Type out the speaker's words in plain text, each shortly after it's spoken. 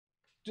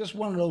just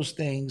one of those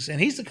things. And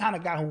he's the kind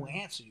of guy who will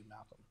answer you,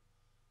 Malcolm.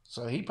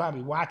 So he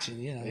probably watching,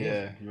 you know.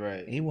 Yeah, you're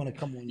right. He want to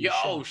come on your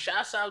Yo, show.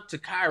 shouts out to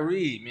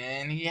Kyrie,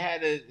 man. He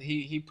had a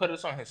he put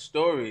us on his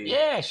story.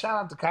 Yeah,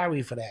 shout out to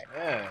Kyrie for that.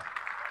 Yeah,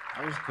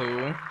 that was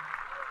cool.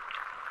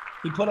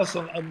 He put us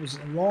on. It was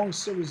a long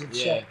series of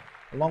Yeah, chat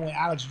along with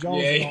Alex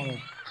Jones and all yeah, that.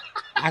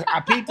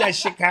 I peeped that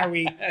shit,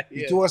 Kyrie.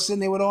 You yeah. threw us in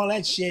there with all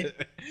that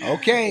shit.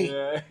 Okay.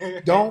 Yeah.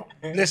 Don't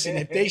listen.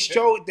 If they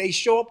show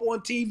up on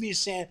TV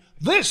saying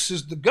this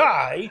is the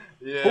guy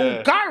who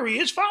Yeah. Kyrie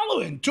is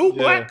following, two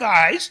Yeah. black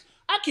guys,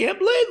 I can't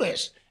believe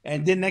this.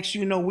 And then next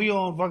you know we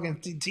on fucking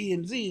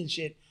TMZ and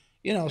shit.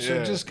 You know, so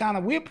Yeah. just kind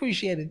of we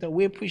appreciate it though.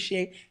 We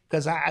appreciate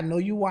because I know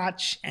you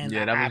watch and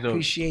Yeah, that I was dope.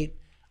 appreciate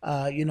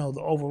you know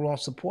the overall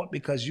support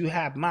because you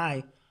have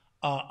my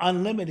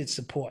unlimited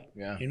support.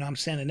 Yeah. You know what I'm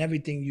saying, and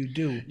everything you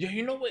do. Yo,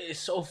 you know what is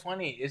so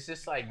funny? It's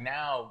just like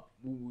now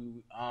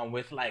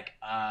with like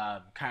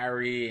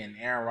Kyrie and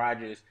Aaron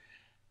Rodgers,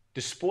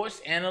 the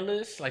sports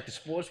analysts, like the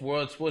sports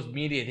world, sports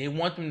media, they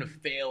want them to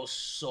fail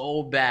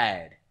so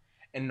bad.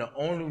 And the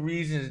only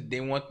reason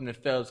they want them to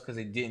fail is because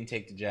they didn't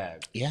take the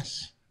jab.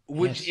 Yes.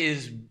 Which Yes.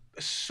 is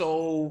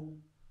so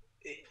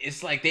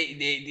it's like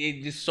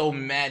they just so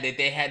mad that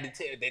they had to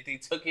take that they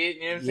took it,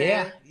 you know what I'm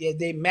Yeah, saying? yeah,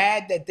 they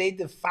mad that they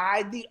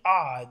defied the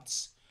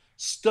odds,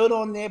 stood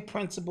on their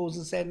principles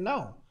and said,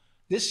 no,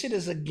 this shit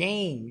is a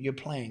game you're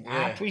playing. I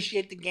Yeah.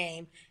 appreciate the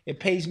game. It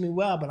pays me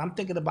well, but I'm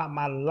thinking about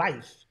my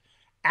life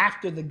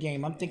after the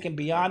game. I'm thinking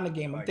beyond the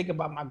game. I'm thinking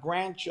about my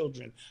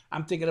grandchildren.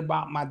 I'm thinking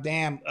about my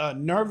damn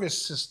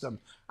nervous system.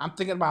 I'm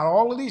thinking about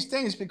all of these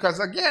things because,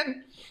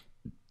 again,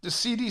 the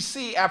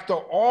CDC, after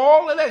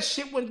all of that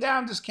shit went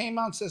down, just came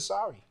out and said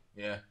sorry.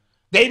 Yeah.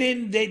 They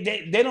didn't.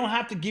 They don't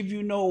have to give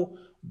you no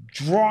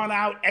drawn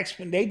out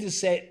explanation. They just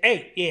said,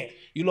 "Hey, yeah,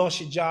 you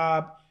lost your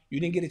job. You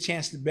didn't get a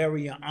chance to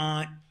bury your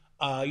aunt.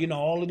 You know,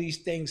 all of these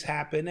things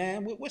happen,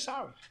 and we're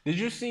sorry." Did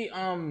you see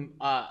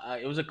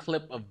it was a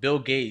clip of Bill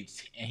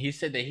Gates and he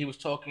said that he was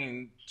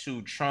talking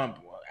to Trump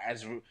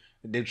as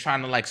they're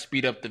trying to like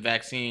speed up the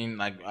vaccine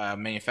like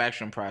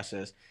manufacturing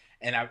process,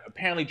 and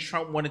apparently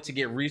Trump wanted to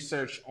get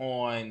research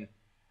on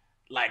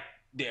like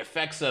the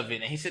effects of it,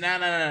 and he said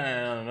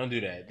no, don't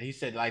do that. He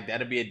said like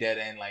that'll be a dead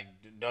end, like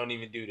don't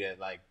even do that,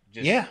 like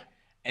just Yeah,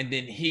 and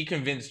then he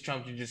convinced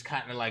Trump to just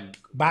kind of like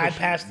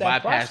bypass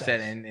that process.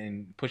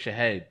 and push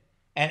ahead.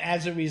 And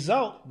as a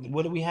result,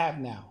 what do we have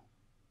now?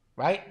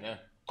 Right? Yeah.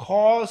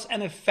 Cause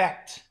and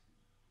effect.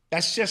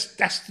 That's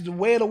the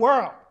way of the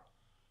world.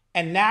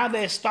 And now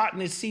they're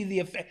starting to see the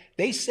effect.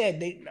 They said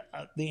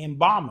the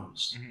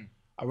embalmers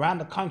around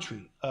the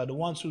country, the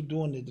ones who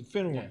doing the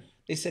funeral, Yeah.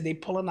 they said they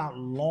pulling out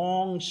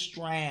long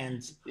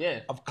strands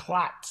Yeah. of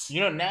clots.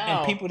 You know now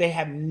and people they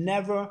have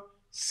never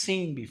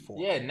seen before.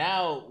 Yeah,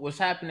 now what's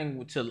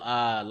happening to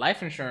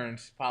life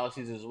insurance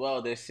policies as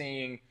well? They're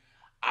seeing,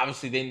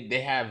 obviously,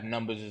 they have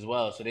numbers as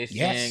well. So they're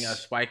seeing a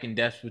spike in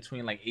deaths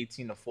between like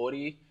 18 to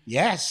 40.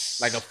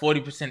 Yes. Like a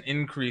 40%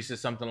 increase or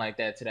something like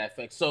that to that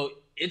effect. So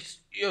it's,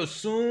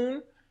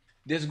 soon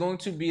there's going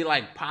to be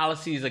like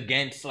policies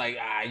against like,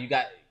 you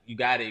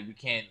got it. We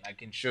can't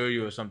like insure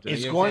you or something.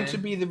 It's You know what I'm going to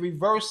saying? be the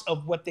reverse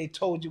of what they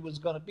told you was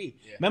going to be.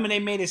 Yeah. Remember, they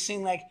made it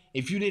seem like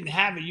if you didn't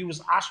have it, you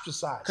was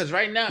ostracized. Because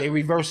right now, they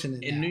reversing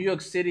it in now. New York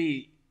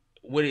City,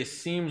 what it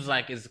seems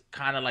like is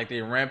kind of like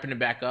they're ramping it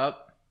back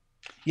up.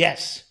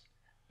 Yes.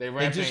 They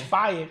just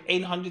fired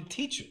 800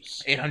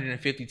 teachers.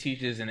 850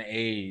 teachers and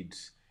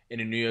aides in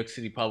the New York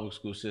City public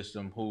school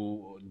system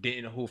who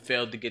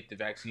failed to get the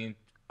vaccine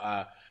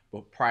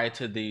but prior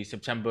to the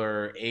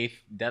September 8th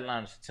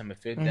deadline, September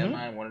 5th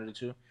deadline, one of the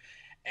two.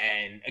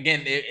 And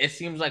again, it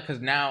seems like because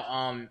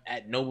now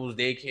at Noble's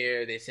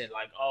daycare, they said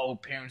like, oh,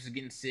 parents are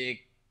getting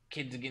sick,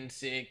 kids are getting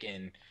sick,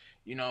 and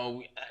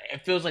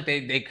it feels like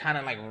they kind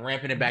of like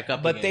ramping it back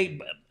up. But again.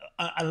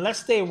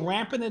 unless they're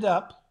ramping it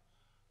up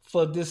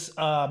for this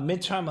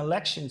midterm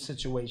election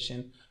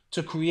situation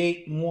to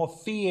create more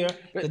fear,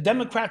 the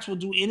Democrats will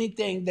do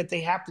anything that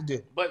they have to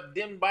do. But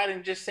didn't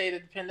Biden just say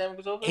that the pandemic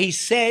was over? He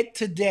said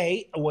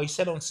today, or he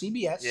said on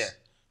CBS,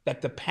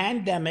 that the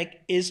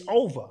pandemic is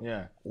over.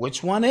 Yeah.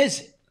 Which one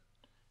is it?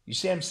 You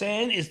see what I'm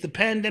saying? Is the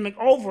pandemic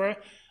over?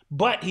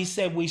 But he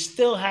said we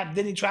still have,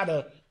 then he tried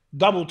to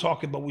double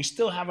talk it, but we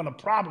still having a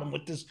problem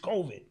with this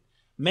COVID.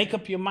 Make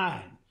up your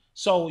mind.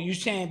 So you're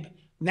saying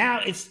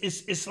now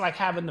it's like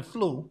having the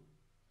flu.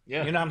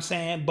 Yeah. You know what I'm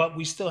saying? But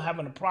we still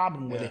having a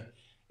problem with it.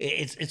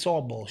 It's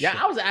all bullshit.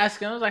 Yeah, I was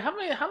asking. I was like,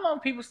 how long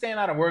people staying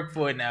out of work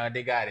for it now?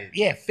 They got it.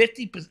 Yeah,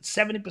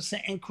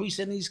 70% increase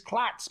in these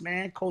clots,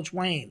 man, Coach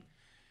Wayne.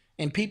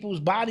 In people's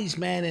bodies,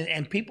 man.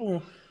 And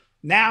people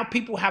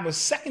have a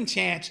second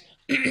chance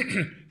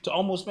to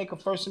almost make a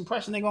first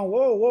impression. They're going,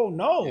 whoa,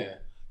 no. Yeah.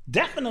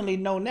 Definitely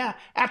no now.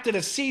 After the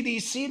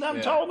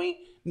CDC told me,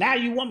 now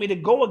you want me to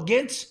go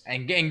against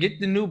and get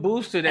the new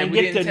booster that we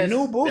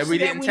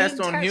didn't test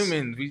on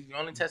humans. We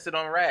only tested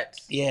on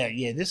rats. Yeah.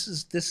 This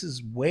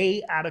is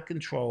way out of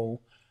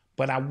control.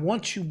 But I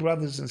want you,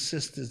 brothers and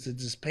sisters, to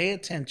just pay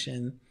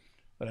attention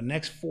for the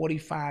next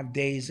 45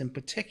 days in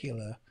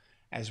particular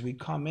as we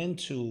come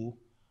into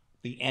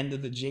the end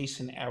of the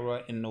Jason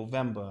era in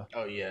November.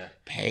 Oh yeah.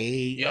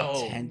 Pay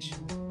attention.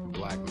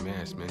 Black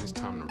Mass, man, it's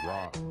time to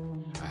rob.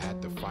 I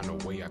had to find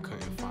a way I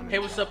couldn't find a Hey,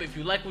 what's job. up? If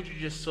you like what you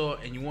just saw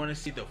and you want to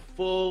see the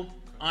full,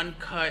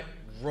 uncut,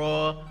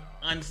 raw,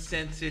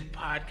 uncensored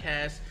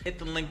podcast, hit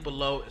the link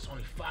below. It's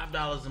only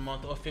 $5 a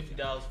month or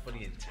 $50 for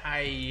the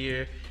entire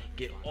year.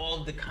 Get all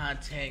of the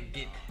content.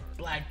 Get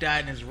Black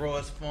Dot in his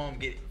rawest form.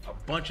 Get a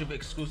bunch of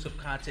exclusive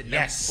content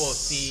never before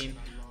seen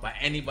by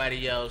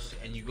anybody else,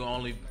 and you can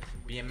only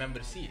be a member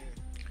to see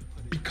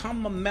it.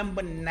 Become a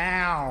member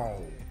now.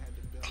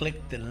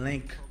 Click the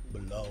link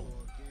below.